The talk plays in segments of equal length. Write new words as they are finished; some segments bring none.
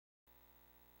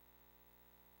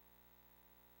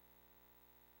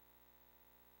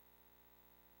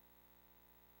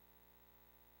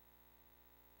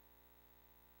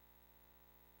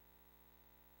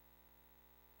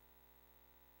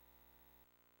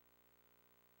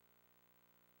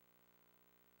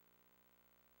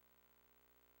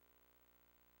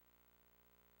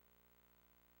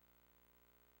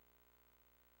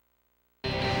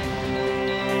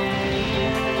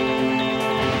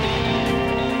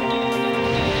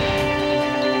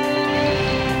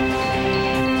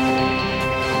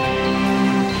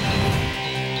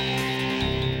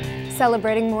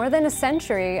celebrating more than a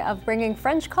century of bringing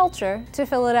French culture to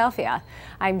Philadelphia.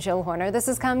 I'm Jill Horner. This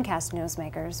is Comcast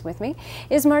Newsmakers. With me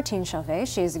is Martine Chauvet.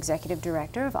 She is Executive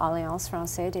Director of Alliance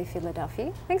Francaise de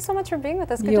Philadelphie. Thanks so much for being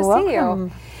with us. Good You're to welcome.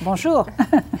 see you. Bonjour.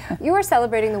 You are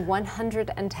celebrating the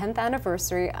 110th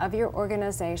anniversary of your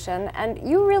organization, and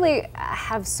you really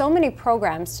have so many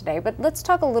programs today, but let's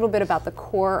talk a little bit about the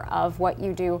core of what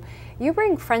you do. You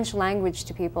bring French language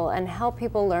to people and help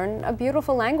people learn a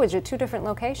beautiful language at two different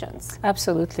locations.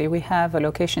 Absolutely. We have a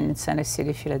location in Center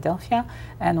City, Philadelphia,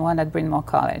 and one at Bryn Mawr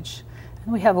College.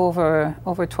 And we have over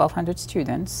 1,200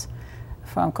 students,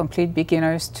 from complete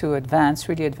beginners to advanced,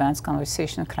 really advanced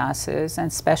conversation classes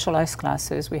and specialized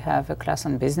classes. We have a class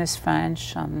on business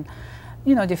French, on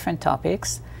different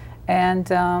topics. And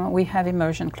we have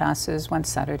immersion classes one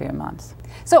Saturday a month.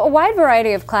 So a wide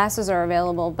variety of classes are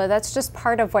available, but that's just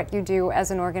part of what you do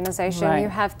as an organization. Right. You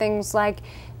have things like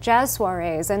jazz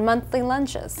soirees and monthly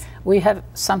lunches. We have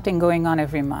something going on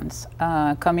every month.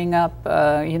 Coming up,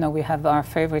 we have our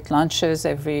favorite lunches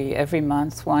every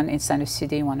month, one in Center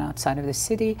City, one outside of the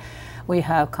city. We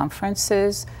have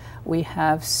conferences. We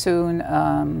have soon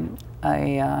an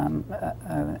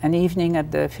evening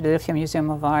at the Philadelphia Museum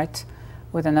of Art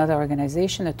with another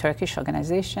organization, a Turkish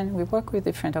organization. We work with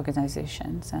different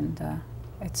organizations, and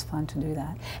it's fun to do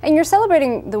that. And you're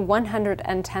celebrating the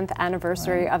 110th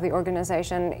anniversary of the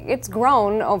organization. It's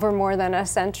grown over more than a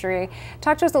century.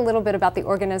 Talk to us a little bit about the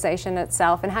organization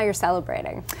itself and how you're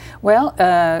celebrating. Well,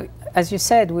 as you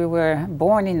said, we were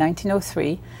born in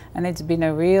 1903, and it's been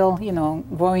a real,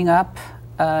 growing up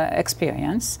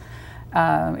experience.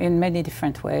 In many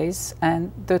different ways,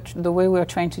 and the way we're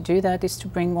trying to do that is to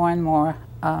bring more and more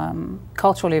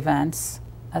cultural events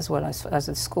as well as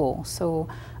a school. So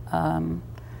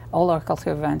all our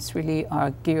cultural events really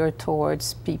are geared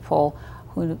towards people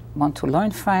who want to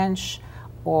learn French,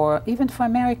 or even for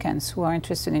Americans who are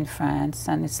interested in France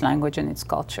and its language and its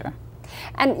culture.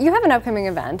 And you have an upcoming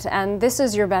event, and this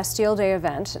is your Bastille Day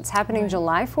event. It's happening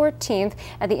July 14th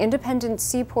at the Independent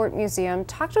Seaport Museum.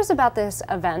 Talk to us about this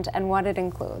event and what it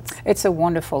includes. It's a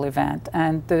wonderful event,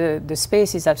 and the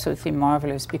space is absolutely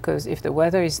marvelous, because if the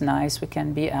weather is nice, we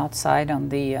can be outside on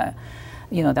the,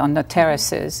 on the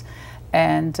terraces.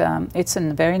 And it's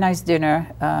a very nice dinner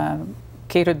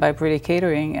catered by Brûlé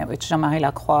Catering, which Jean-Marie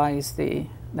Lacroix is the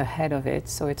head of it,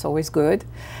 so it's always good.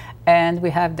 And we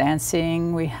have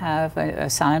dancing, we have a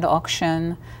silent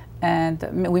auction, and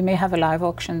we may have a live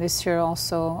auction this year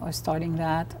also, starting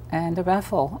that, and a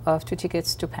raffle of 2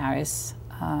 tickets to Paris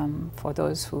for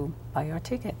those who buy our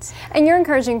tickets. And you're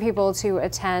encouraging people to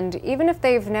attend, even if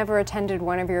they've never attended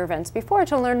one of your events before,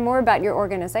 to learn more about your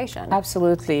organization.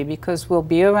 Absolutely, because we'll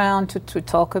be around to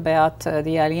talk about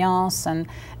the Alliance, and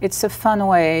it's a fun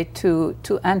way to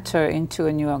enter into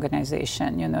a new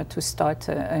organization, to start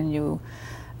a new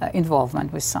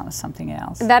involvement with something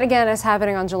else. That again is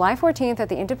happening on July 14th at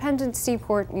the Independent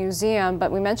Seaport Museum,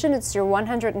 but we mentioned it's your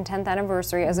 110th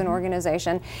anniversary as an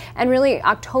organization, and really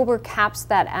October caps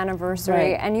that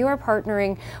anniversary, and you are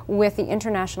partnering with the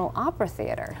International Opera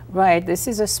Theater. Right, this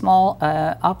is a small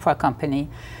opera company,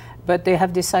 but they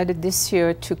have decided this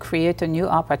year to create a new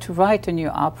opera, to write a new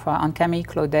opera on Camille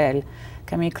Claudel.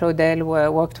 Camille Claudel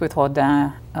worked with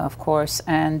Rodin, of course,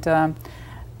 and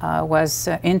was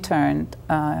interned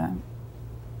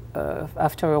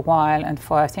after a while, and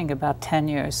for I think about 10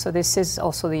 years. So this is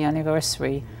also the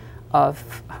anniversary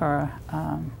of her,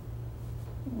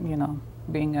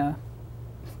 being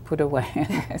put away.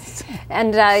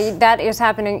 And that is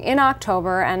happening in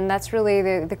October, and that's really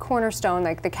the cornerstone,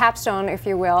 like the capstone, if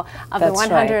you will, of the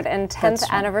 110th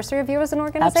anniversary of you as an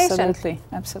organization. Absolutely,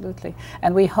 absolutely.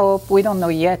 And we hope, we don't know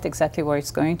yet exactly where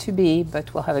it's going to be,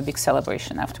 but we'll have a big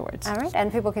celebration afterwards. All right,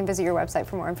 and people can visit your website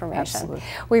for more information. Absolutely.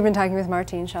 We've been talking with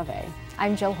Martine Chauvet.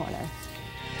 I'm Jill Horner.